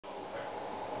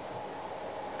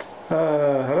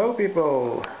Hello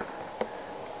people,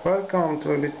 welcome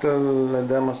to a little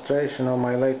demonstration of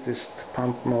my latest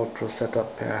pump motor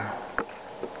setup here.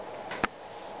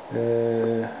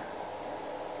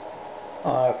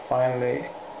 I finally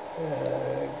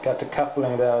got a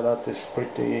coupling there that is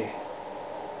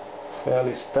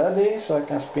fairly steady, so I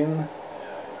can spin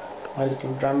my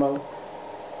little Dremel.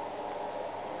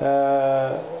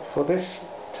 For this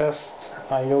test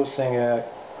I'm using a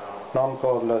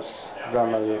non-cordless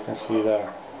Dremel, you can see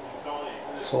there.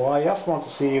 So I just want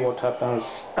to see what happens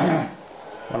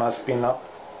when I spin up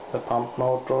the pump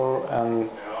motor, and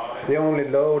the only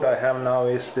load I have now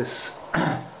is this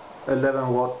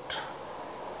 11 watt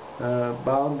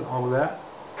bulb over there,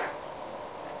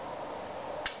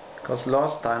 because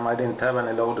last time I didn't have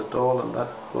any load at all and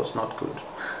that was not good.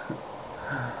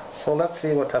 So let's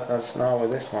see what happens now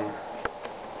with this one.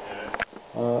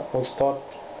 We'll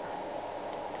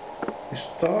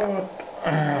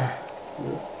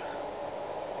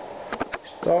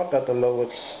start at the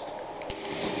lowest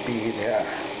speed here.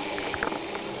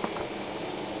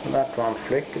 That one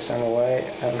flickers anyway,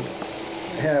 and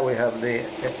here we have the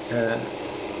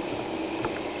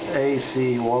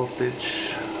AC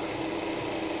voltage,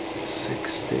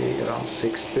 around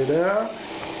 60 there.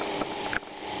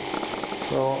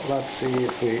 So let's see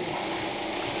if we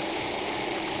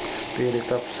speed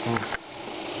it up some.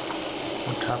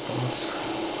 What happens?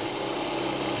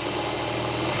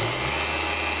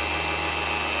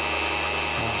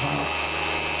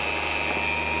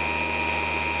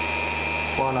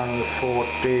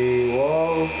 140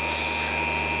 volts,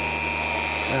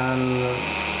 and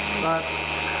that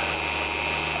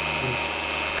is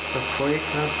the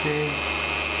frequency.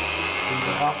 We'll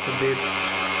go up a bit.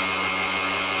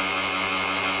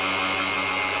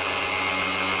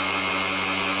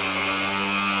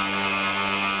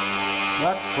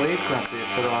 That frequency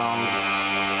is around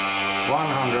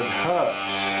 100 Hertz,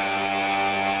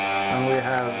 and we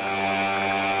have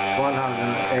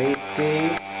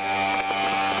 180.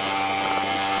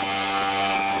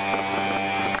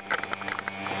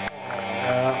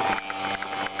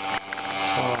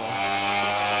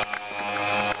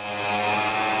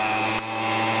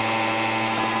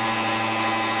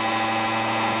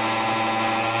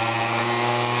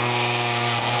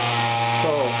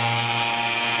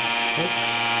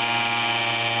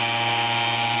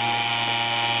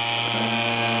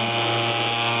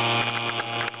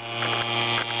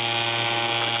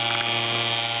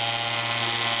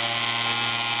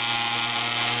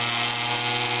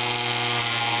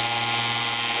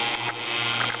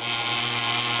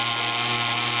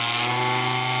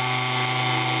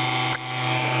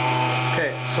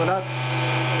 So that's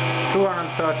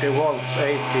 230 volts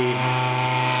AC,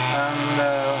 and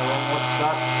what's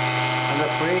that? And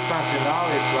the frequency now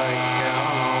is like, I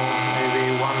don't know,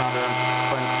 maybe 125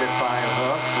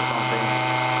 Hertz or something,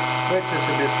 which is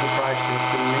a bit surprising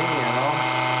to me, you know,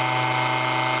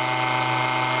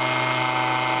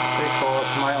 because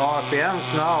my RPMs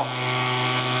now,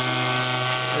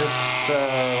 it's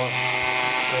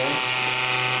okay.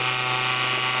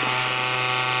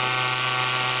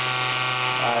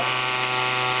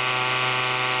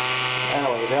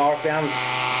 Anyway, the RPMs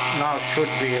now should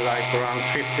be like around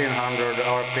 1500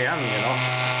 RPM, you know.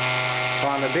 So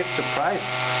I'm a bit surprised.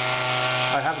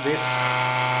 I have this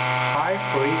high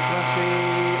frequency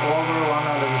over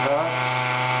 100 Hertz,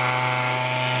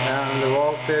 and the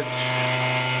voltage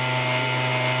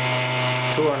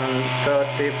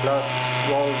 230 plus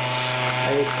volts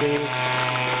AC,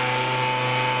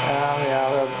 and yeah,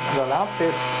 the lamp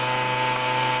is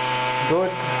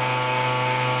good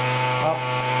up.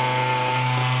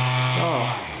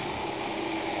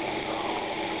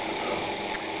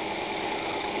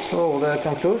 So the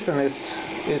conclusion is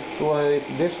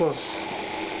this was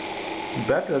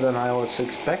better than I was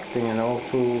expecting, you know,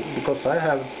 because I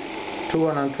have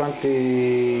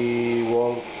 220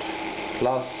 volt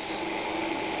plus,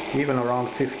 even around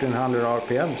 1500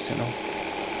 RPMs, you know.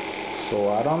 So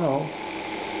I don't know,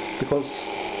 because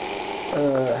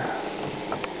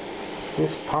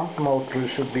this pump motor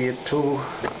should be a two.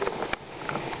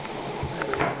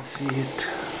 Let's see it.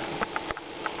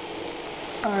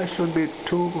 Should be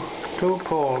two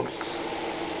poles,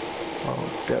 or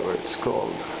whatever it's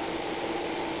called.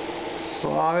 So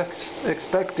I'm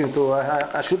expecting to.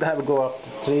 I should have go up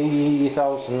to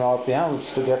 3000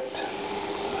 RPMs to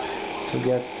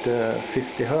get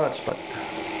 50 Hertz, but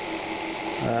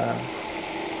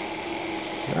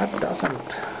that doesn't.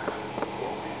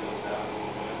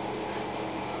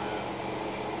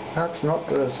 That's not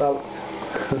the result.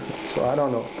 So I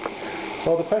don't know.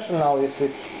 So the question now is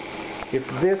if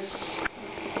this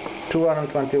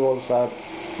 220 volts are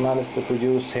managed to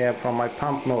produce here from my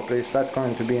pump motor, is that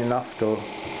going to be enough to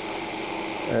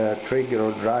trigger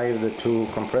or drive the two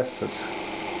compressors?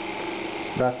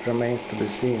 That remains to be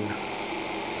seen.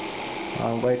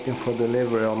 I'm waiting for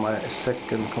delivery of my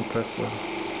second compressor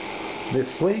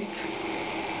this week.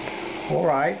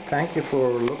 Alright, thank you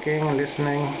for looking and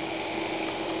listening.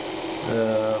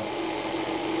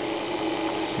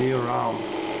 See you around.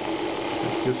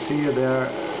 As you see there,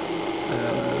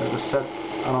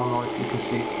 I don't know if you can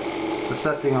see, the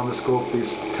setting on the scope is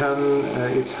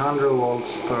 10, it's 100 volts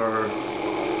per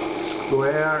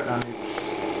square, and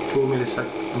it's 2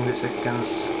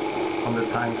 milliseconds on the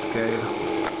time scale.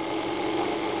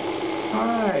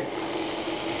 Alright,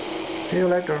 see you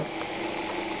later.